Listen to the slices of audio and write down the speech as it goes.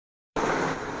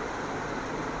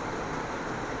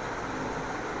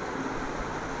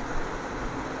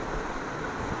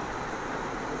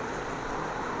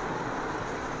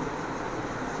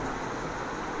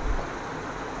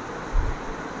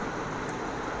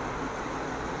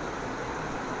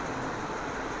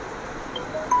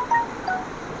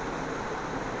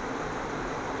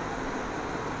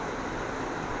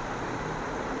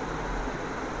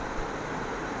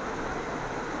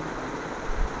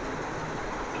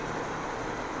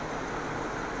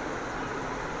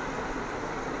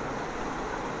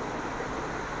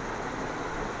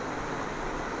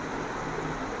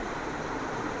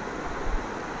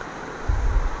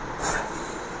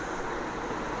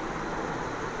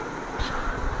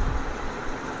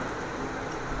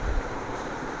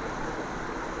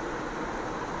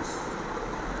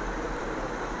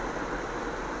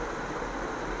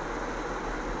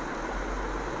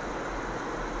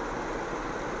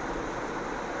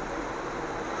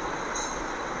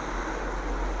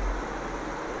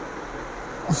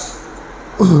আসসালামু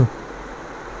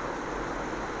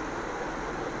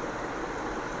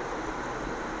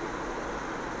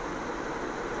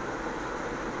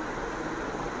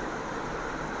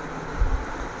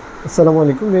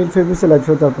আলাইকুম, নেইল ফেব্রিক্সের লাইভ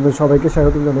শোতে আপনাদের সবাইকে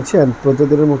স্বাগত জানাচ্ছি। অ্যান্ড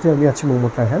প্রতিদিনের মধ্যে আমি আছি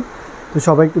মোহাম্মদ রায়হান। তো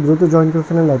সবাই একটু দ্রুত জয়েন করে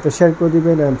ফেলেন, লাইভটা শেয়ার করে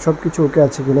দিবেন। অ্যান্ড সব কিছু ওকে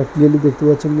আছে কিনা, ক্লিয়ারলি দেখতে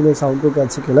পাচ্ছেন কিনা, সাউন্ড ওকে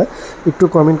আছে কিনা একটু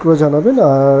কমেন্ট করে জানাবেন।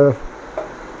 আর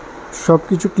সব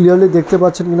কিছু ক্লিয়ারলি দেখতে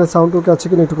পাচ্ছেন কিনা, সাউন্ড ওকে আছে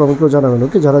কিনা একটু কমেন্ট করে জানাবেন।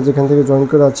 ওকে, যারা যেখান থেকে জয়েন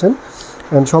করে আছেন,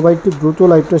 অ্যান্ড সবাই একটু দ্রুত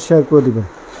লাইভটা শেয়ার করে দিবেন।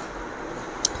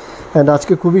 অ্যান্ড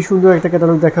আজকে খুবই সুন্দর একটা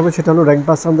ক্যাটালগ দেখাবো, সেটা হলো র্যাঙ্ক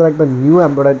পাসান্দের একবার নিউ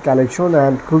এমব্রয়ডারি কালেকশন।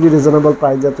 অ্যান্ড খুবই রিজনেবল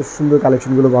প্রাইসে এত সুন্দর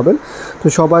কালেকশনগুলো পাবেন। তো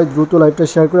সবাই দ্রুত লাইভটা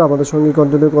শেয়ার করে আমাদের সঙ্গে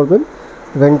কন্টিনিউ করবেন।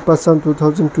 র্যাঙ্ক পাসান্দ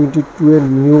 2022 এর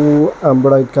নিউ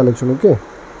এমব্রয়ডারি কালেকশন। ওকে,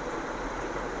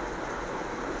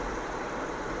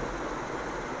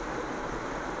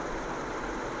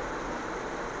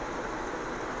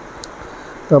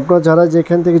 তো আপনারা যারা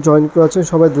যেখান থেকে জয়েন করে আছেন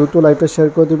সবাই দ্রুত লাইভটা শেয়ার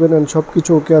করে দেবেন। অ্যান্ড সব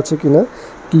কিছু ওকে আছে কিনা,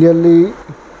 ক্লিয়ারলি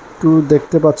একটু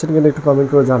দেখতে পাচ্ছেন কিনা একটু কমেন্ট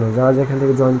করে জানান, যারা যেখান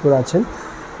থেকে জয়েন করে আছেন।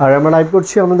 আর আমরা লাইভ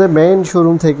করছি আমাদের মেইন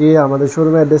শোরুম থেকে। আমাদের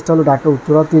শোরুমের অ্যাড্রেসটা হলো ঢাকা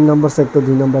উত্তরা 3 নম্বর সেক্টর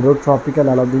 2 নম্বর road, tropical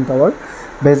Alauddin tower,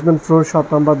 basement floor, shop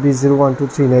number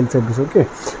B0123 Nile fabrics. ওকে,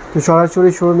 তো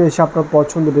সরাসরি শোরুমে এসে আপনার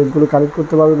পছন্দের ড্রেসগুলো কালেক্ট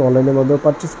করতে পারবেন, অনলাইনের মাধ্যমে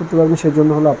পারচেস করতে পারবেন। সেই জন্য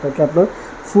হলো আপনাকে আপনার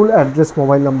ফুল অ্যাড্রেস,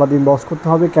 মোবাইল নাম্বার দিয়ে ইনবক্স করতে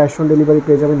হবে। ক্যাশ অন ডেলিভারি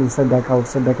পেয়ে যাবেন ইনসাইড ঢাকা,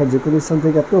 আউটসাইড ঢাকা, যে কোনো স্থান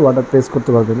থেকে আপনি অর্ডার প্লেস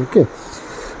করতে পারবেন। ওকে,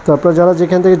 তো আপনারা যারা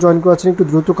যেখান থেকে জয়েন করে আছেন একটু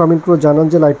দ্রুত কমেন্ট করে জানান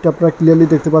যে লাইভটা আপনারা ক্লিয়ারলি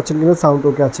দেখতে পাচ্ছেন কিনা, সাউন্ড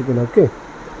ওকে আছে কিনা। ওকে,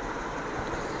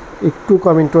 একটু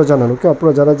কমেন্ট করে জানান। ওকে,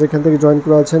 আপনারা যারা যেখান থেকে জয়েন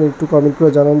করে আছেন একটু কমেন্ট করে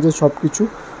জানান যে সব কিছু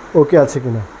ওকে আছে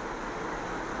কিনা।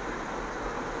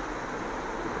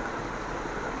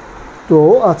 তো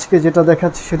আজকে যেটা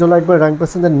দেখাচ্ছি সেটা হলো একবার র্যাঙ্ক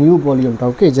পাসান্দের নিউ ভলিউমটা।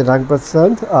 ওকে, এই যে র্যাঙ্ক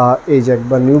পাসান্দ, এই যে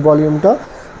একবার নিউ ভলিউমটা,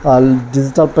 আর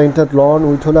ডিজিটাল প্রিন্টেড লন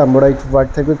উইথ হলো এমব্রয়ডারি ওয়ার্ক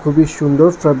থাকবে, খুবই সুন্দর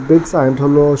ফ্যাব্রিক্স। অ্যান্ড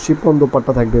হলো শিপন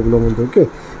দোপাট্টা থাকবে এগুলোর মধ্যে। ওকে,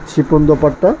 শিপন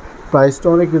দোপাট্টা, প্রাইসটা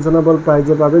অনেক রিজনেবল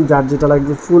প্রাইসে পাবেন। যার যেটা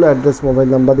লাগবে ফুল অ্যাড্রেস, মোবাইল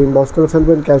নাম্বার দিয়ে ইনবক্স করে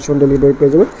ফেলবেন। ক্যাশ অন ডেলিভারি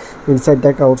পেয়ে যাবেন ইনসাইড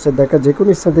ঢাকা, আউটসাইড ঢাকা, যে কোনো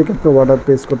স্থান থেকে আপনি অর্ডার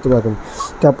প্লেস করতে পারবেন।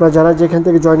 তো আপনারা যারা যেখান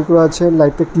থেকে জয়েন করে আছেন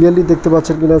লাইভটা ক্লিয়ারলি দেখতে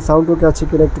পাচ্ছেন কিনা, সাউন্ড ওকে আছে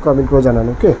কিনা একটু কমেন্ট করে জানান।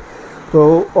 ওকে, তো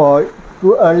একটু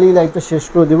আর্লি লাইভটা শেষ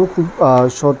করে দেবো খুব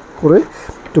শর্ট করে।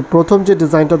 তো প্রথম যে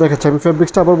ডিজাইনটা দেখাচ্ছি আমি,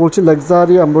 ফেব্রিক্সটা আবার বলছি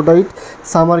luxury embroidery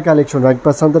summer collection rank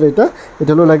পাসান্দের।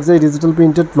 এটা হলো luxury digital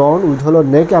printed loan with হলো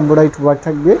নেক এমব্রয়ডারি ওয়ার্ক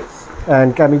থাকবে।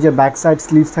 অ্যান্ড কামিজের ব্যাক সাইড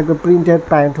স্লিভস থাকবে প্রিন্টেড,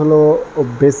 প্যান্ট হলো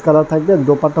বেস কালার থাকবে,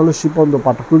 দোপাট্টা হলো শিপন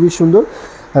দোপাট্টা, খুবই সুন্দর।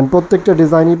 অ্যান্ড প্রত্যেকটা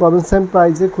ডিজাইনই পাবেন সেম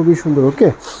প্রাইসে, খুবই সুন্দর। ওকে,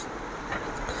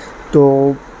 তো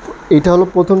এটা হলো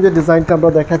প্রথম যে ডিজাইনটা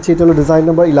আমরা দেখাচ্ছি, এটা হলো ডিজাইন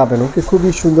নাম্বার 11। ওকে,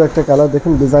 খুবই সুন্দর একটা কালার,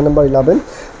 দেখুন ডিজাইন নাম্বার 11।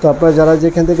 তো আপনারা যারা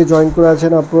যেখান থেকে জয়েন করে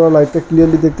আছেন আপনারা লাইভটা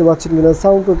ক্লিয়ারলি দেখতে পাচ্ছেন কিনা,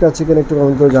 সাউন্ড ওকে আছে কিনা একটু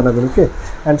কমেন্ট করে জানাবেন। ওকে,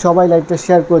 অ্যান্ড সবাই লাইভটা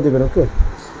শেয়ার করে দেবেন। ওকে,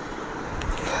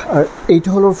 আর এইটা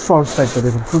হলো ফ্রন্ট সাইডটা,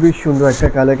 দেখুন খুবই সুন্দর একটা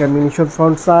কালার কম্বিনেশন।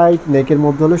 ফ্রন্ট সাইড নেকের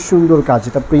মধ্যে হলো সুন্দর কাজ,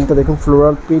 এটা প্রিন্টটা দেখুন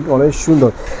ফ্লোরাল প্রিন্ট, অনেক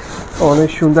সুন্দর, অনেক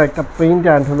সুন্দর একটা প্রিন্ট।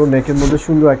 অ্যান্ড হলো নেকের মধ্যে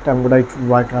সুন্দর একটা এমব্রয়ডারি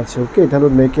ওয়ার্ক আছে। ওকে, এটা হলো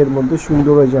নেকের মধ্যে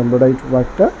সুন্দর ওই যে এমব্রয়ডারি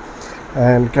ওয়ার্কটা।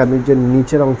 অ্যান্ড কামিজের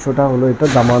নিচের অংশটা হলো এটা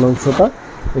দামান অংশটা,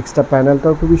 এক্সট্রা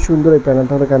প্যানেলটাও খুবই সুন্দর। এই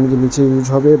প্যানেলটা হলো কামিজের নিচে ইউজ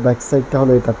হবে। ব্যাক সাইডটা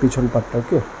হলো এটা পিছন পার্টটা।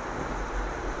 ওকে,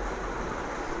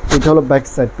 এটা হলো ব্যাক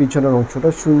সাইড, পিছনের অংশটা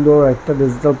সুন্দর একটা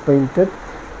ডিজিটাল প্রিন্টেড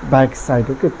ব্যাক সাইড।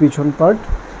 ওকে, পিছন পার্ট।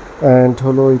 অ্যান্ড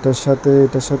হলো এটার সাথে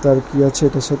আর কি আছে,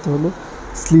 এটার সাথে হলো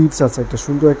স্লিভস আছে, একটা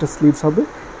সুন্দর একটা স্লিভস হবে।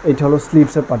 এটা হলো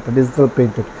স্লিভসের পার্টটা ডিজিটাল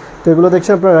প্রিন্টেড। তো এগুলো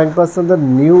দেখছেন আপনার rank পাসান্দের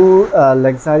new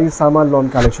luxury summer loan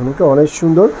collection. ওকে, অনেক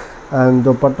সুন্দর। অ্যান্ড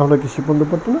দোপাট্টা হলো কি শিপন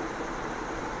দোপাট্টা, না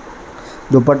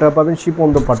দোপাট্টা পাবেন শিপন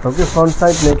দোপাট্টা। ওকে, front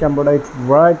side neck embroidery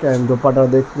work. And dupatta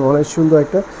দেখুন অনেক সুন্দর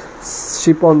একটা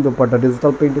শিপন দোপাট্টা,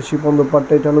 ডিজিটাল প্রিন্টের শিপন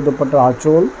দোপাট্টা। এটা হলো দোপাট্টার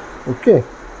আঁচল। ওকে,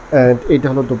 অ্যান্ড এইটা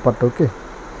হলো দোপাট্টা। ওকে,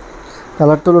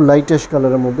 কালারটা হলো লাইটেস্ট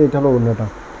কালারের মধ্যে, এটা হলো অন্যটা।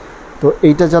 তো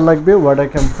এইটা যা লাগবে অর্ডার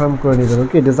কনফার্ম করে নেবেন।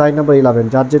 ওকে, ডিজাইন নাম্বার 11,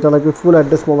 যার যেটা লাগবে ফুল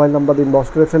অ্যাড্রেস, মোবাইল নাম্বার দিয়ে ইনবক্স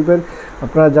করে ফেলবেন।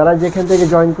 আপনারা যারা যেখান থেকে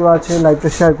জয়েন করে আছেন লাইভটা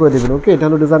শেয়ার করে দেবেন। ওকে, এটা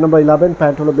হলো ডিজাইন নাম্বার 11,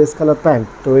 প্যান্ট হলো বেস কালার প্যান্ট।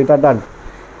 তো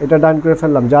এটা ডান করে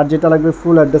ফেললাম। যার যেটা লাগবে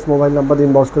ফুল অ্যাড্রেস, মোবাইল নাম্বার দিয়ে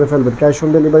ইনবক্স করে ফেলবেন। ক্যাশ অন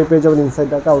ডেলিভারি পেয়ে যাবেন ইনসাইড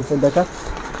ঢাকা, আউটসাইড ঢাকা,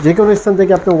 যে কোনো স্থান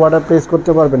থেকে আপনি অর্ডার প্লেস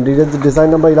করতে পারবেন। ডিজাইন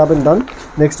নাম্বার 11 ডান।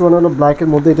 নেক্সট ওয়ান হলো ব্ল্যাকের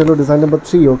মধ্যে, এটা হলো ডিজাইন নাম্বার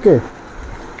 3। ওকে,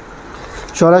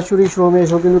 সরাসরি শোরুমে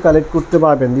এসেও কিন্তু কালেক্ট করতে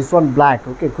পারবেন। This one black.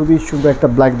 ওকে, খুবই সুন্দর একটা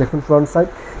ব্ল্যাক, দেখুন ফ্রন্ট সাইড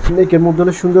নেকের মধ্যে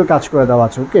হলে সুন্দর কাজ করে দেওয়া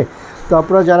আছে। ওকে, তো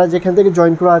আপনারা যারা যেখান থেকে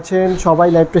জয়েন করে আছেন সবাই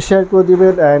লাইভটা শেয়ার করে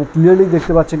দেবেন। অ্যান্ড ক্লিয়ারলি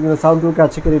দেখতে পাচ্ছেন কিন্তু সাউন্ড ওকে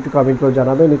আছে কিনা একটু কমেন্ট করে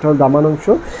জানাবেন। এটা হলো দামান অংশ,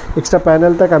 এক্সট্রা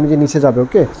প্যানেলটা কামিজের নিচে যাবে।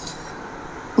 ওকে,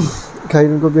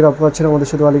 খাইরুল কবির আপু আছেন আমাদের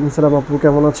সাথে, ওয়ালাইকুম সালাম আপু,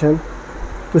 কেমন আছেন?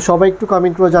 তো সবাই একটু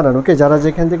কমেন্ট করে জানান, ওকে? যারা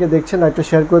যেখান থেকে দেখছেন একটা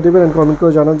শেয়ার করে দেবেন এবং কমেন্ট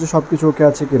করে জানান যে সব কিছু ওকে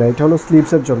আছে কিনা। এটা হলো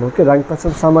স্লিভসের জন্য, ওকে? RANG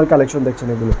PASAND সামার কালেকশন দেখছেন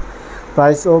এগুলো।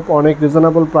 প্রাইসও অনেক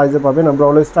রিজনেবল প্রাইসে পাবেন। আমরা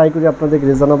অলওয়েজ ট্রাই করি আপনাদের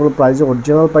রিজনেবল প্রাইসে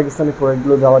অরিজিনাল পাকিস্তানি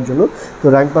প্রোডাক্টগুলো দেওয়ার জন্য। তো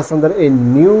RANG PASANDের এই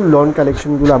নিউ লন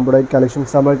কালেকশনগুলো, এমব্রয়ডারি কালেকশন,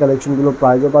 সামার কালেকশনগুলো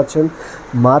প্রাইসও পাচ্ছেন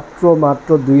মাত্র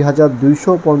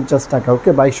 2250 টাকা, ওকে?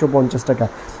 2250 টাকা।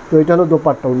 তো এটা হলো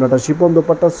দোপাট্টা, ওড়নাটা শিপন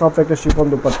দোপাট্টা, সফট একটা শিপন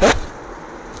দোপাট্টা।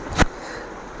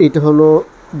 এটা হলো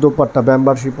দোপাট্টা,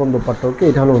 ব্যাম্বার শিপন দোপাট্টা, ওকে?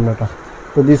 এটা হলো ওড়নাটা।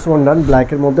 তো দিস ওয়ান ডান।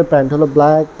 ব্ল্যাকের মধ্যে প্যান্ট হলো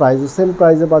ব্ল্যাক, প্রাইসও সেম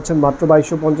প্রাইসে পাচ্ছেন মাত্র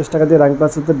 2250 টাকা দিয়ে RANG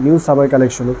PASANDের নিউ সামার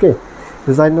কালেকশন, ওকে?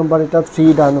 ডিজাইন নাম্বার এটা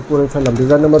 3 ডান করে ফেললাম,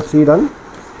 ডিজাইন নাম্বার 3 ডান।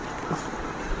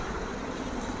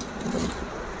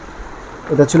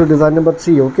 এটা ছিল ডিজাইন নাম্বার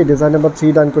 3, ওকে? ডিজাইন নাম্বার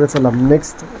 3 ডান করে ফেললাম।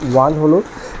 নেক্সট ওয়ান হলো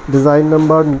ডিজাইন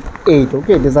নাম্বার 8,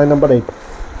 ওকে? Design number 8।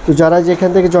 তো যারা যেখান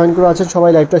থেকে জয়েন করে আছেন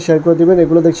সবাই লাইভটা শেয়ার করে দেবেন।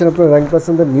 এগুলো দেখছেন আপনার RANG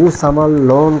PASANDের new summer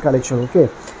loan collection, ওকে?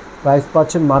 প্রাইস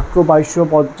পাচ্ছেন মাত্র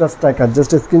 2250 টাকা।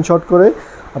 জাস্ট স্ক্রিনশট করে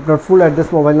আপনার ফুল অ্যাড্রেস,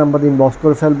 মোবাইল নাম্বার দিয়ে ইনবক্স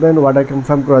করে ফেলবেন অর্ডার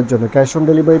কনফার্ম করার জন্য। ক্যাশ অন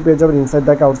ডেলিভারি পেয়ে যাবেন, ইনসাইড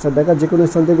ঢাকা আউটসাইড ঢাকা যে কোনো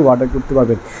স্থান থেকে অর্ডার করতে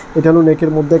পারবেন। এটা হলো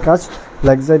নেকের মধ্যে কাজ,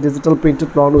 luxury digital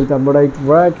printed loan with embroidery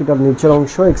work. এটার নিচের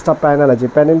অংশ এক্সট্রা প্যানেল আছে,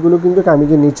 প্যানেলগুলো কিন্তু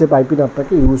কামিজের নিচে পাইপিং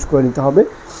আপনাকে ইউজ করে নিতে হবে।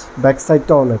 ব্যাক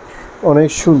সাইডটা অনেক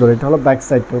সুন্দর। এটা হলো ব্যাক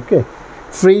সাইডটা, ওকে?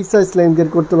 ফ্রি সাইজ লেন্থ গেট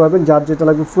করতে পারবেন, যার যেটা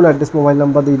লাগবে ফুল অ্যাড্রেস, মোবাইল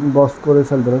নাম্বার দিয়ে ইনবক্স করে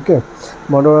ফেলবেন, ওকে?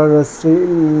 মডার্ন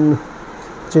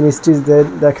স্টিচ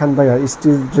দেখান ভাইয়া,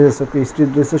 স্টিচ ড্রেস, ওকে? স্টিচ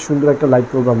ড্রেসের সুন্দর একটা লাইট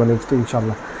প্রোগ্রাম নেক্সট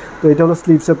ইনশাল্লাহ। তো এটা হলো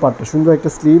স্লিভসের পার্টটা, সুন্দর একটা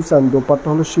স্লিভস, অ্যান্ড দোপাট্টা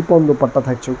হলো শিপন দোপাট্টা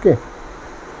থাকছে, ওকে?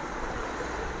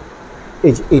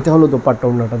 এই যে এটা হলো দোপাট্টা,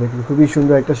 ওড়নাটা দেখুন খুবই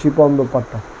সুন্দর একটা শিপন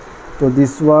দোপাট্টা। তো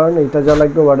দিস ওয়ান, এটা যা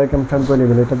লাগবে অর্ডার কনফার্ম করে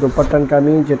নেবেন। এটা দোপাট্টা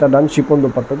কামিজ, যেটা ডান শিপন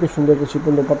দোপাট্টা, ওকে? সুন্দর একটা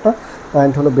শিপন দোপাট্টা।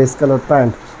 প্যান্ট হলো base colour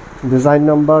pant. Design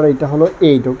number এটা হলো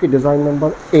 8, ওকে? ডিজাইন নাম্বার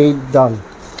 8 ডান।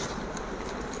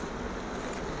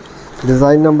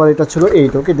 ডিজাইন নাম্বার এটা ছিল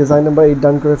 8, ওকে? ডিজাইন নাম্বার 8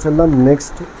 ডান করে ফেললাম।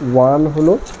 নেক্সট ওয়ান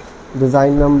হলো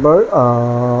ডিজাইন নাম্বার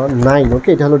 9, ওকে?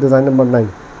 এটা হলো ডিজাইন নাম্বার 9।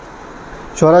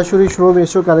 সরাসরি শোরুমে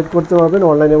এসেও কালেক্ট করতে পারবেন,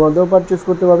 অনলাইনের মাধ্যমেও পারচেস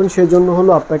করতে পারবেন। সেই জন্য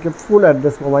হলো আপনাকে full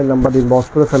address, mobile number inbox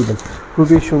করে ফেলবেন।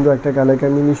 খুবই সুন্দর একটা কালার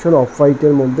কম্বিনেশন, অফ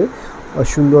হোয়াইটের মধ্যে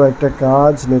সুন্দর একটা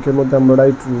কাজ, নেকের মধ্যে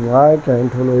এমব্রয়ডারি ওয়ার্ক,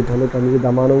 অ্যান্ড হলো এটা হলো কামিজের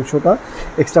দামান অংশটা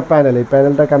এক্সট্রা প্যানেল। এই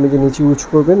প্যানেলটা কামিজের নিচে ইউজ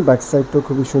করবেন। ব্যাক সাইডটাও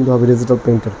খুবই সুন্দর হবে ডিজিটাল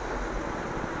প্রিন্টের।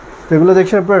 তো এগুলো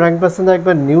দেখছেন আপনার RANG PASAND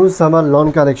একবার new summer loan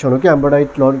collection, okay? Embroidery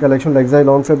loan collection, luxury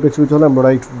loan fabrics with হলো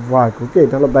এমব্রয়ডারি ওয়ার্ক, ওকে?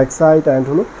 এটা হলো ব্যাক সাইড, অ্যান্ড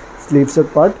হলো স্লিভসের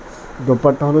পার্ট।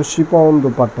 দোপাট্টা হলো শিপন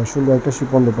দোপাট্টা, সুন্দর একটা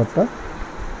শিপন দোপাট্টা।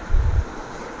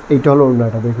 এইটা হলো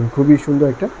ওড়নাটা দেখুন খুবই সুন্দর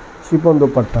একটা শিপন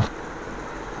দোপাট্টা,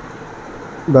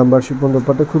 ব্যাম্বার শিপন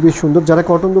দোপাট্টা খুবই সুন্দর। যারা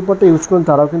কটন দোপাট্টা ইউজ করেন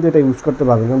তারাও কিন্তু এটা ইউজ করতে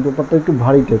পারবেন, কারণ দোপাট্টা একটু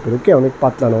ভারী টাইপের, ওকে? অনেক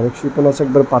পাতলা না, অনেক শিপন আছে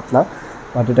একবার পাতলা,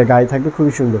 বাট এটা গায়ে থাকবে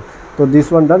খুবই সুন্দর। তো this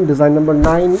one done, design number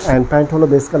 9, and pant হলো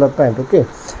বেস কালার প্যান্ট, ওকে?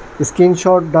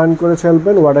 স্ক্রিনশট ডান করে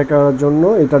ফেলবেন অর্ডার করার জন্য।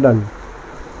 এটা ডান।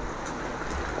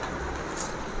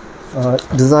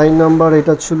 ডিজাইন নাম্বার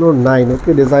এটা ছিল 9,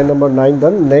 ওকে? ডিজাইন নাম্বার 9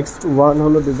 ডান। নেক্সট ওয়ান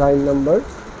হলো ডিজাইন নাম্বার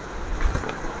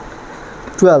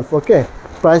 12, ওকে?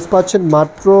 প্রাইস পাচ্ছেন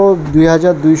মাত্র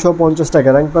 2250 টাকা।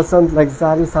 RANG PASAND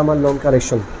luxury summer long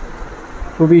collection,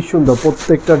 খুবই সুন্দর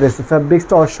প্রত্যেকটা ড্রেসে,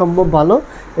 ফ্যাব্রিক্সটা অসম্ভব ভালো।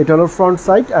 এটা হলো ফ্রন্ট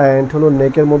সাইড, অ্যান্ড হলো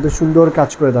নেকের মধ্যে সুন্দর কাজ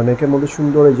করে দাও, নেকের মধ্যে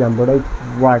সুন্দর এই যে এমব্রয়ডারি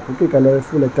ওয়ার্ক, ওকে?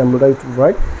 কালারফুল একটা এমব্রয়ডারি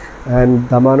ওয়ার্ক, অ্যান্ড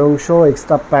দামান অংশ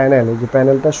এক্সট্রা প্যানেল। এই যে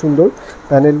প্যানেলটা সুন্দর,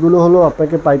 প্যানেলগুলো হলো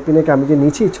আপনাকে পাইপিনে কামিজের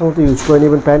নিচে ইচ্ছা মতো ইউজ করে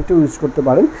নেবেন, প্যান্টেও ইউজ করতে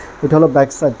পারেন। এটা হলো ব্যাক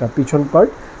সাইডটা, পিছন পার্ট,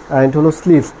 অ্যান্ড হলো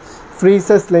স্লিভ, ফ্রি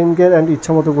সাইজ লেন্থের, অ্যান্ড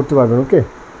ইচ্ছা মতো করতে পারবেন, ওকে?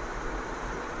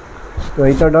 তো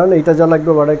এইটা ডান। এইটা যা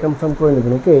লাগবে অর্ডার কনফার্ম করে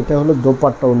নেবেন, ওকে? এটা হলো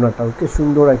দোপাট্টা, ওড়নাটা, ওকে?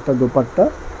 সুন্দর একটা দোপাট্টা,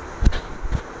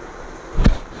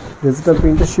 ডিজিটাল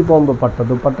প্রিন্টের শিপন দোপাট্টা,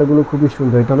 দোপাট্টাগুলো খুবই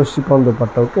সুন্দর। এটা হলো শিপন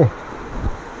দোপাট্টা, ওকে?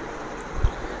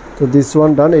 তো দিস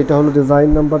ওয়ান ডান। এটা হলো ডিজাইন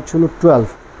নাম্বার ছিল 12,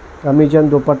 kameez and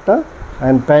dupatta,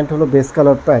 and pant হলো বেস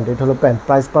কালার প্যান্ট। এটা হলো প্যান্ট,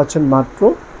 প্রাইস পাচ্ছেন মাত্র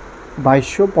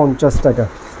 2250 টাকা।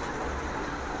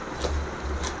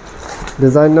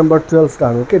 ডিজাইন নাম্বার 12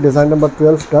 ডান, ওকে? ডিজাইন নাম্বার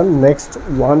 12 ডান। নেক্সট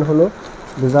ওয়ান হলো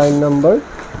design number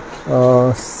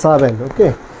 7, okay?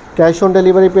 Cash on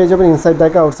delivery পেয়ে যাবেন, ইনসাইড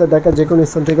ঢাকা আউটসাইড ঢাকা যে কোনো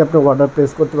স্থান থেকে আপনি অর্ডার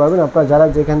প্লেস করতে পারবেন। আপনারা যারা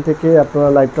যেখান থেকে আপনারা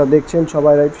লাইভটা দেখছেন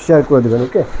সবাই লাইভ শেয়ার করে দেবেন,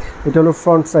 ওকে? এটা হলো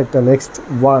ফ্রন্ট সাইডটা, নেক্সট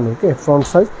ওয়ান, ওকে? ফ্রন্ট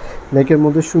সাইড, নেকের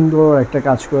মধ্যে সুন্দর একটা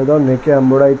কাজ করে দাও, নেকে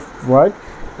এমব্রয়ডারি ওয়ার্ক,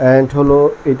 অ্যান্ড হলো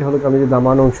এটা হলো কামিজের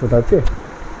দামান অংশটা, ওকে?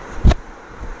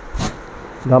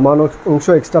 দামান অংশ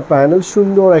এক্সট্রা প্যানেল,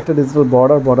 সুন্দর একটা ডিজিটাল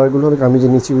বর্ডারগুলো হলো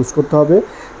কামিজের নিচে ইউজ করতে হবে।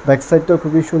 ব্যাক সাইডটাও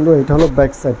খুবই সুন্দর। এটা হলো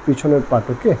ব্যাক সাইড, পিছনের পার্ট,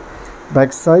 ওকে?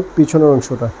 ব্যাক সাইড পিছনের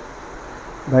অংশটা,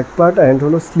 ব্যাক পার্ট, অ্যান্ড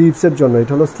হলো স্লিভসের জন্য,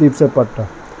 এটা হলো স্লিভসের পার্টটা।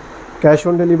 ক্যাশ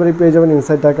অন ডেলিভারি পেয়ে যাবেন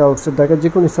ইনসাইড ঢাকা আউটসাইড ঢাকা যে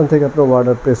কোনো স্থান থেকে আপনার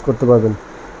অর্ডার প্লেস করতে পারবেন।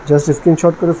 জাস্ট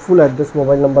স্ক্রিনশট করে full address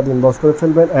mobile number inbox করে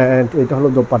ফেলবেন। অ্যান্ড এটা হলো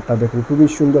দোপাট্টা, দেখুন খুবই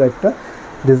সুন্দর একটা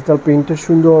ডিজিটাল প্রিন্টের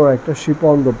সুন্দর একটা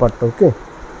শিপন দোপাট্টা। ওকে,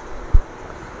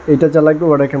 এইটা যা লাগবে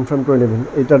অর্ডার কনফার্ম করে নেবেন।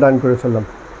 এটা ডান করে ফেললাম।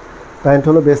 প্যান্ট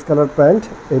হলো বেস কালার প্যান্ট,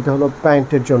 এটা হলো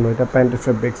প্যান্টের জন্য, এটা প্যান্টের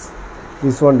ফেব্রিক্স,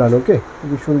 দিস ওয়ান ডান। ওকে,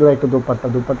 খুবই সুন্দর একটা দোপাট্টা,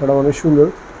 দোপাট্টাটা অনেক সুন্দর,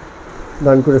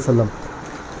 ডান করে ফেললাম।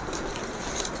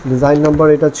 ডিজাইন নাম্বার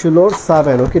এটা ছিল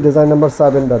 7। ওকে, ডিজাইন নাম্বার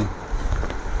 7 ডান।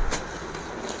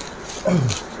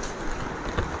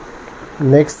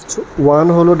 নেক্সট ওয়ান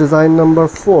হলো ডিজাইন নাম্বার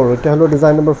 4। এটা হলো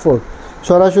ডিজাইন নাম্বার 4।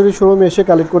 সরাসরি শোরুমে এসে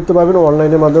কালেক্ট করতে পারবেন,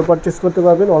 অনলাইনের মাধ্যমে পারচেস করতে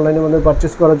পারবেন। অনলাইনের মাধ্যমে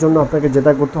পারচেস করার জন্য আপনাকে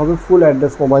যেটা করতে হবে ফুল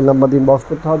অ্যাড্রেস মোবাইল নাম্বার দিয়ে ইনবক্স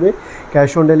করতে হবে।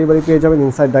 ক্যাশ অন ডেলিভারি পেয়ে যাবেন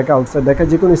ইনসাইড ঢাকা আউটসাইড ঢাকা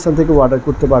যে কোনো স্থান থেকে অর্ডার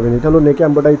করতে পারবেন। এটা হলো নেকে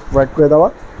এমব্রয়ডারি ওয়ার্ক করে দেওয়া,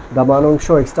 দামান অংশ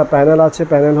এক্সট্রা প্যানেল আছে।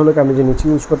 প্যানেল হলো কামিজের নিচে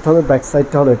ইউজ করতে হবে, ব্যাক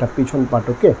সাইডটা হলো এটা পিছন পার্ট।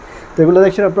 ওকে, তো এগুলো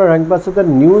দেখছেন আপনার rank পাসান্দের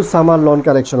new summer loan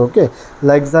collection. Okay,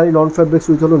 luxury loan fabrics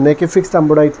with হলো নেকে ফিক্সড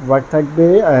এমব্রয়ডারি ওয়ার্ক থাকবে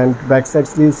and back side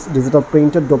sleeves digital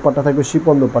printed dupatta থাকবে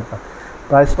শিপন দোপাট্টা।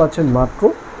 প্রাইস পাচ্ছেন মাত্র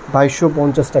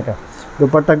 2250 টাকা।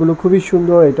 দোপাট্টাগুলো খুবই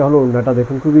সুন্দর। এটা হলো ওড়নাটা,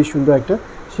 দেখুন খুবই সুন্দর একটা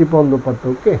শিপন দোপাট্টা।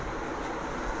 ওকে,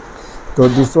 তো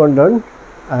this one done.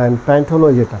 And pant হলো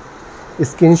যেটা,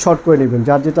 স্ক্রিনশট করে নেবেন,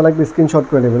 যার যেটা লাগবে স্ক্রিনশট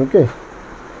করে নেবেন। ওকে,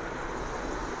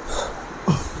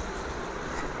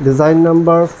 ডিজাইন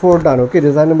নাম্বার 4 ডান। ওকে,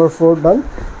 ডিজাইন নাম্বার 4 ডান।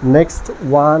 নেক্সট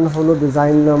ওয়ান হলো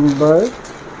ডিজাইন নাম্বার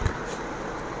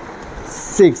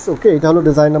 6। ওকে, এটা হলো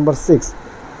ডিজাইন নাম্বার 6।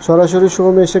 সরাসরি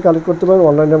শোরুমে এসে কালেক্ট করতে পারবেন,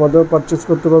 অনলাইনের মাধ্যমে পারচেস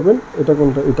করতে পারবেন। এটা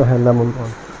কোনটা? এটা হ্যাঁ লেমন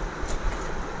কালার।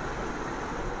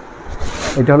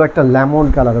 এটা হলো একটা লেমন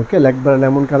কালার। ওকে, একবার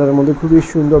লেমন কালারের মধ্যে খুবই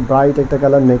সুন্দর ব্রাইট একটা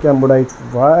কালার, নেকে এমব্রয়ডারি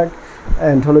ওয়ার্ক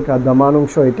অ্যান্ড হলো দামান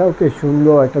অংশ এটা। ওকে,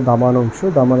 সুন্দর একটা দামান অংশ,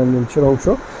 দামানের নিচের অংশ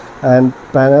অ্যান্ড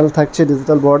প্যানেল থাকছে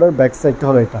ডিজিটাল বর্ডার। ব্যাক সাইডটা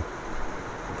হলো এটা,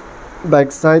 ব্যাক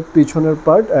সাইড পিছনের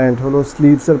পার্ট অ্যান্ড হলো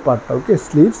স্লিভসের পার্টটা। ওকে,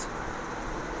 স্লিভস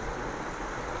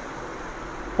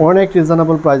অনেক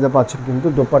রিজনেবল প্রাইসে পাচ্ছেন, কিন্তু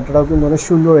দোপাট্টাটাও কিন্তু অনেক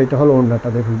সুন্দর। এটা হলো ওড়নাটা,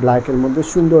 দেখুন ব্ল্যাকের মধ্যে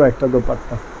সুন্দর একটা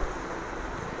দোপাট্টা।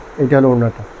 এটা হলো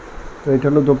ওড়নাটা, তো এটা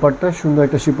হলো দোপাট্টা, সুন্দর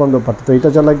একটা শিপন দোপাট্টা। তো এটা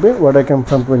যা লাগবে অর্ডার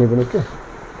কনফার্ম করে নেবেন। ওকে,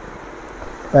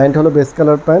 প্যান্ট হলো base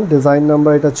colour pant, design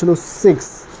number এটা ছিল 6।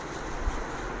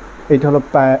 এটা হলো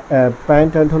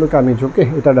প্যান্ট অ্যান্ড হলো কামিজ। ওকে,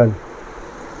 এটা ডান।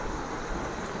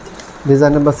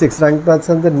 Design number 6 rank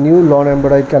পাসান্দের new loan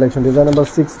embroidery collection, design number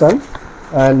 6 done.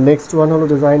 And next one হলো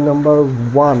ডিজাইন নাম্বার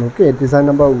 1। ওকে, ডিজাইন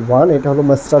নাম্বার 1 এটা হলো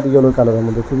মাস্টার্ড ইয়েলো কালারের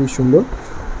মধ্যে, খুবই সুন্দর।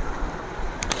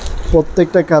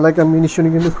 প্রত্যেকটা কালার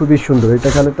কম্বিনেশনই কিন্তু খুবই সুন্দর। এটা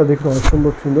কালারটা দেখুন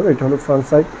অসম্ভব সুন্দর। এটা হলো ফ্রন্ট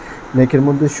সাইড, নেকের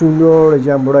মধ্যে সুন্দর এই যে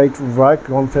এমব্রয়ডারি ওয়ার্ক,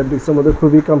 লন ফেব্রিক্সের মধ্যে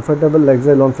খুবই কমফোর্টেবল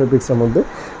লাক্সারি লন ফেব্রিক্সের মধ্যে।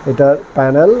 এটা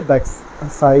প্যানেল, ব্যাক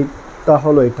সাইডটা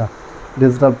হলো এটা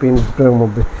ডিজিটাল প্রিন্টের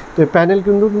মধ্যে। তো এই প্যানেল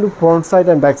কিন্তু ফ্রন্ট সাইড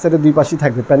অ্যান্ড ব্যাক সাইডে দুই পাশেই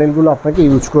থাকবে। প্যানেলগুলো আপনাকে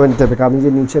ইউজ করে নিতে হবে, আমি যে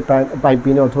নিচে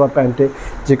পাইপিনে অথবা প্যান্টে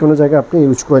যে কোনো জায়গায় আপনি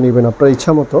ইউজ করে নেবেন আপনার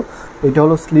ইচ্ছা মতো। এটা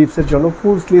হলো স্লিভসের জন্য,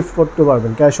 ফুল স্লিভস করতে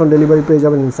পারবেন। ক্যাশ অন ডেলিভারি পেয়ে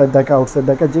যাবেন ইনসাইড ঢাকা আউটসাইড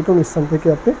ঢাকা যে কোনো স্থান থেকে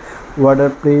আপনি অর্ডার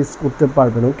প্লেস করতে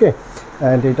পারবেন। ওকে,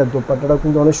 অ্যান্ড এটা দোপাট্টাটাও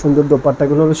কিন্তু অনেক সুন্দর।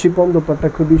 দোপাট্টাগুলো হলো শিপন দোপাট্টা,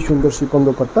 খুবই সুন্দর শিপন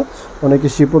দোপাট্টা। অনেকে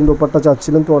শিপন দোপাট্টা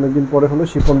চাচ্ছিলেন, তো অনেকদিন পরে হলো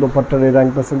শিপন দোপাট্টার এই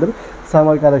র্যাঙ্ক পাসান্দের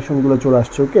সামার কালেকশনগুলো চলে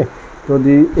আসছে। ওকে, তো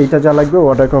এইটা যা লাগবে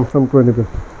অর্ডার কনফার্ম করে নেবেন।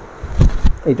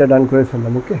 এইটা ডান করে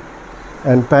ফেললাম। ওকে,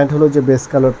 অ্যান্ড প্যান্ট হলো যে বেস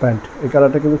কালার প্যান্ট, এই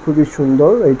কালারটা কিন্তু খুবই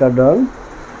সুন্দর। এইটা ডান।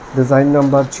 ডিজাইন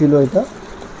নাম্বার ছিল এটা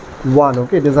 1।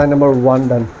 ওকে, ডিজাইন নাম্বার 1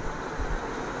 ডান।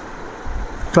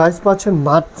 প্রাইস পাচ্ছেন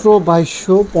মাত্র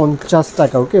 2250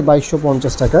 টাকা। ওকে,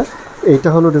 2250 টাকা। এইটা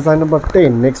হলো ডিজাইন নাম্বার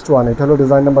 10। নেক্সট ওয়ান, এটা হলো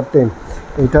ডিজাইন নাম্বার 10।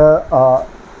 এটা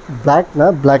ব্ল্যাক না,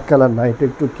 ব্ল্যাক কালার না, এটা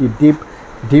একটু কি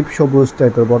ডিপ সবুজ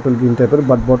টাইপের, বটল গ্রিন টাইপের,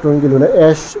 বাট বটল গ্রিন না,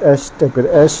 অ্যাশ টাইপের,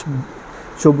 অ্যাশ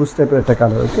সবুজ টাইপের একটা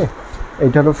কালার। ওকে,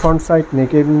 এইটা হলো ফ্রন্ট সাইড,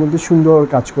 নেকের মধ্যে সুন্দর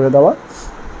কাজ করে দেওয়া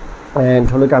অ্যান্ড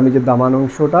হলো কামিজের দামান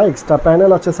অংশটা এক্সট্রা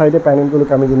প্যানেল আছে সাইডে, প্যানেলগুলো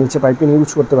কামিজের নিচে পাইপিং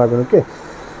ইউজ করতে পারবেন। ওকে,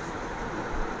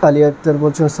 আলী আক্তার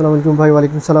বলছেন আসসালামু আলাইকুম ভাই।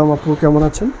 ওয়ালাইকুম সালাম আপু, কেমন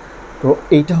আছেন? তো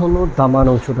এইটা হলো দামান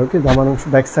অংশটা। ওকে, দামান অংশ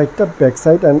ব্যাক সাইডটা, ব্যাক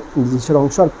সাইড অ্যান্ড নিচের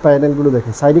অংশ আর প্যানেলগুলো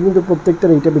দেখেন সাইডে কিন্তু প্রত্যেকটার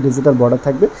এই টাইপের ডিজিটাল বর্ডার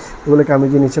থাকবে। এগুলো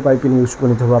কামিজের নিচে পাইপিং ইউজ করে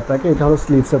নিতে হবে আপনাকে। এটা হলো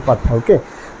স্লিভসের পার্টটা। ওকে,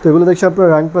 তো এগুলো দেখছি আপনার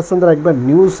র্যাঙ্ক পাসান্দের একবার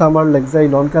new summer luxury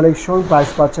loan collection. Price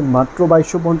পাচ্ছেন মাত্র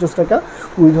 2250 টাকা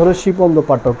উইথ হলো শিপন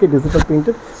দোপাট্টা। ওকে, ডিজিটাল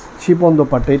প্রিন্টেড শিপন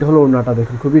দোপাট্টা। এটা হলো ওড়নাটা,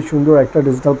 দেখুন খুবই সুন্দর একটা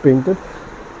ডিজিটাল প্রিন্টেড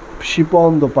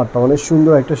শিপন দোপাট্টা, অনেক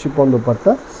সুন্দর একটা শিপন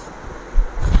দোপাট্টা।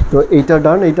 তো এইটা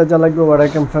ডান। এইটা যা লাগবে অর্ডার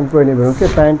কনফার্ম করে নেবেন। ওকে,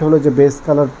 প্যান্ট হলো যে বেস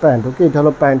কালার প্যান্ট। ওকে, এটা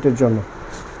হলো প্যান্টের জন্য।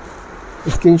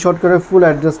 স্ক্রিনশট করে ফুল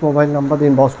অ্যাড্রেস মোবাইল নাম্বার দিয়ে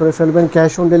ইনবক্স করে ফেলবেন।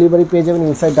 ক্যাশ অন ডেলিভারি পেয়ে যাবেন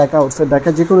ইনসাইড ঢাকা আউটসাইড ঢাকা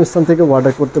যে কোনো স্থান থেকে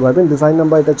অর্ডার করতে পারবেন। ডিজাইন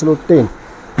নাম্বার এটা ছিল 10।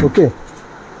 ওকে,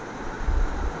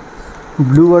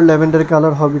 ব্লু আর ল্যাভেন্ডার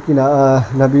কালার হবে কি না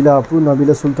নাবিলা আপু,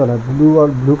 নাবিলা সুলতানা,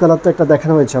 ব্লু কালার তো একটা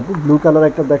দেখানো হয়েছে আপু, ব্লু কালার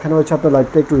একটা দেখানো হয়েছে, আপনার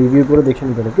লাইভটা একটু রিভিউ করে দেখে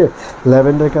নেবেন। ওকে,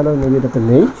 ল্যাভেন্ডার কালার মেবি এটাতে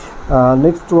নেই।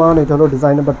 নেক্সট ওয়ান, এটা হলো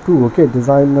ডিজাইন নাম্বার 2। ওকে,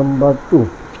 ডিজাইন নাম্বার 2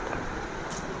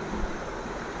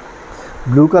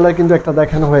 ব্লু কালার কিন্তু একটা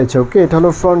দেখানো হয়েছে। ওকে, এটা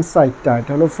হলো ফ্রন্ট সাইডটা,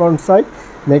 এটা হলো ফ্রন্ট সাইড,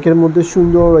 নেকের মধ্যে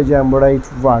সুন্দর ওই যে এমব্রয়ডারি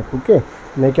ওয়ার্ক। ওকে,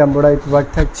 নেক এমব্রয়ডারি ওয়ার্ক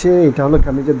থাকছে, এটা হলো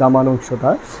কামিজের দামান অংশটা।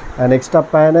 অ্যান্ড এক্সট্রা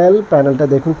প্যানেলটা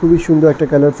দেখুন খুবই সুন্দর একটা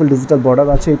কালারফুল ডিজিটাল বর্ডার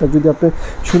আছে। এটা যদি আপনি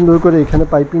সুন্দর করে এখানে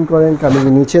পাইপিং করেন,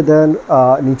 কামিজের নিচে দেন,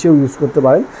 নিচেও ইউজ করতে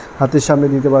পারেন, হাতের সামনে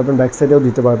দিতে পারবেন, ব্যাক সাইডেও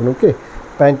দিতে পারবেন। ওকে,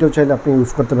 প্যান্টেও চাইলে আপনি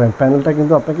ইউজ করতে পারেন। প্যানেলটা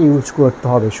কিন্তু আপনাকে ইউজ করতে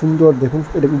হবে সুন্দর, দেখুন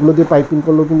এগুলো দিয়ে পাইপিং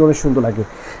করলেও কিন্তু অনেক সুন্দর লাগে।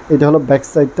 এটা হলো ব্যাক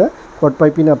সাইডটা, কট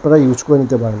পাইপিং আপনারা ইউজ করে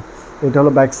নিতে পারেন। এটা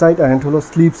হলো ব্যাক সাইড, অ্যান্ড হলো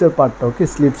স্লিভসের পার্টটা। ওকে,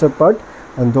 স্লিভসের পার্ট,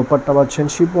 অ্যান্ড দোপাট্টা পাচ্ছেন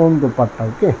শিপন দোপাট্টা।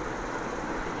 ওকে,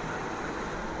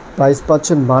 প্রাইস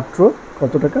পাচ্ছেন মাত্র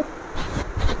কত টাকা?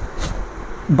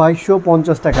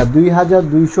 2250 টাকা,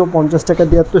 2250 টাকা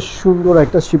দিয়ে এত সুন্দর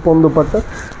একটা Shipon dupatta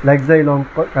luxury long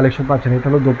collection পাচ্ছেন। এটা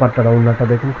হলো দোপাট্টাটা, ওড়নাটা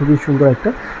দেখুন খুবই সুন্দর একটা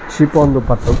শিপন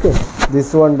দোপাট্টা। ওকে, দিস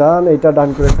ওয়ান ডান, এটা ডান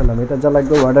করে ফেললাম। এটা যা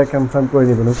লাগবে অর্ডার কনফার্ম করে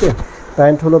নেবেন। ওকে,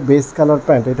 প্যান্ট হলো বেস কালার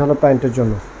প্যান্ট, এটা হলো প্যান্টের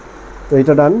জন্য, তো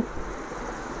এটা ডান।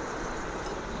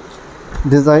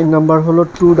 ডিজাইন নাম্বার হলো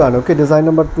 2 ডান। ওকে, ডিজাইন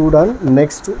নাম্বার 2 ডান।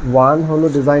 নেক্সট ওয়ান হলো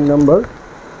ডিজাইন নাম্বার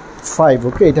 5।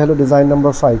 ওকে, এটা হলো ডিজাইন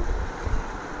নাম্বার 5।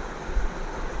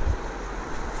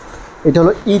 এটা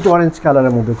হলো ইট অরেঞ্জ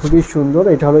কালারের মধ্যে খুবই সুন্দর।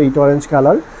 এটা হলো ইট অরেঞ্জ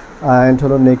কালার, অ্যান্ড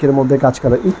হলো নেকের মধ্যে কাজ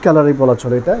কালার, ইট কালারই বলা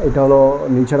চলে এটা। এটা হলো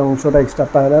নিচের অংশটা এক্সট্রা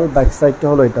প্যানেল, ব্যাক সাইডটা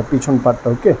হলো এটা পিছন পার্টটা।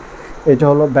 ওকে, এটা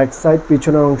হলো ব্যাক সাইড,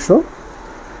 পিছনের অংশ,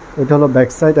 এটা হলো ব্যাক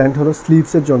সাইড, অ্যান্ড হলো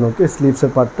স্লিভসের জন্য। ওকে,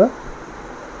 স্লিভসের পার্টটা,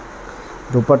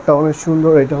 দোপাট্টা অনেক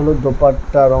সুন্দর, এটা হলো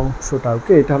দোপাট্টার অংশটা।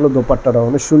 ওকে, এটা হলো দোপাট্টাটা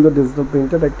অনেক সুন্দর ডিজিটাল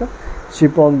প্রিন্টেড একটা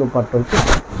শিপন দোপাট্টা। ওকে,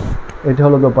 এটা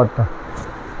হলো দোপাট্টা।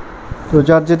 তো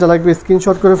যার যেটা লাগবে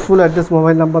স্ক্রিনশট করে ফুল অ্যাড্রেস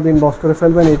মোবাইল নাম্বার দিয়ে ইনবক্স করে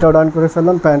ফেলবেন। এটাও ডান করে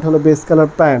ফেললাম। প্যান্ট হলো বেস কালার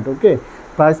প্যান্ট। ওকে,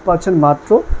 প্রাইস পাচ্ছেন মাত্র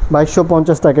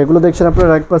 2250 টাকা। এগুলো দেখছেন আপনারা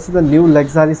RANG PASAND new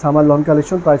luxury summer long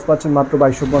collection, price পাচ্ছেন মাত্র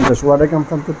 2250। অর্ডার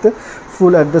কনফার্ম করতে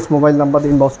ফুল অ্যাড্রেস মোবাইল নাম্বার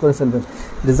দিয়ে ইনবক্স করে ফেলবেন।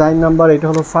 ডিজাইন নাম্বার এটা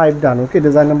হলো 5 ডান। ওকে,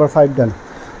 ডিজাইন নাম্বার 5 ডান।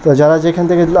 তো যারা যেখান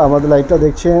থেকে আমাদের লাইভটা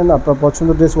দেখছেন, আপনার পছন্দ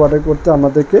ড্রেস অর্ডার করতে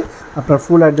আমাদেরকে আপনার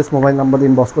ফুল অ্যাড্রেস মোবাইল নাম্বার দিয়ে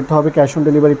ইনবক্স করতে হবে। ক্যাশ অন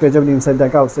ডেলিভারি পেয়ে যাবেন ইনসাইড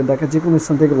ঢাকা, আউটসাইড ঢাকা, যে কোনো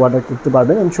স্থান থেকে অর্ডার করতে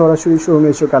পারবেন এবং সরাসরি শোরুমে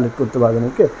এসেও কালেক্ট করতে পারবেন।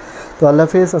 ওকে, তো আল্লাহ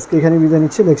হাফেজ, আজকে এখানে বিদায়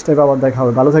নিচ্ছি, নেক্সট টাইম আবার দেখা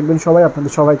হবে। ভালো থাকবেন সবাই,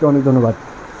 আপনাদের সবাইকে অনেক ধন্যবাদ।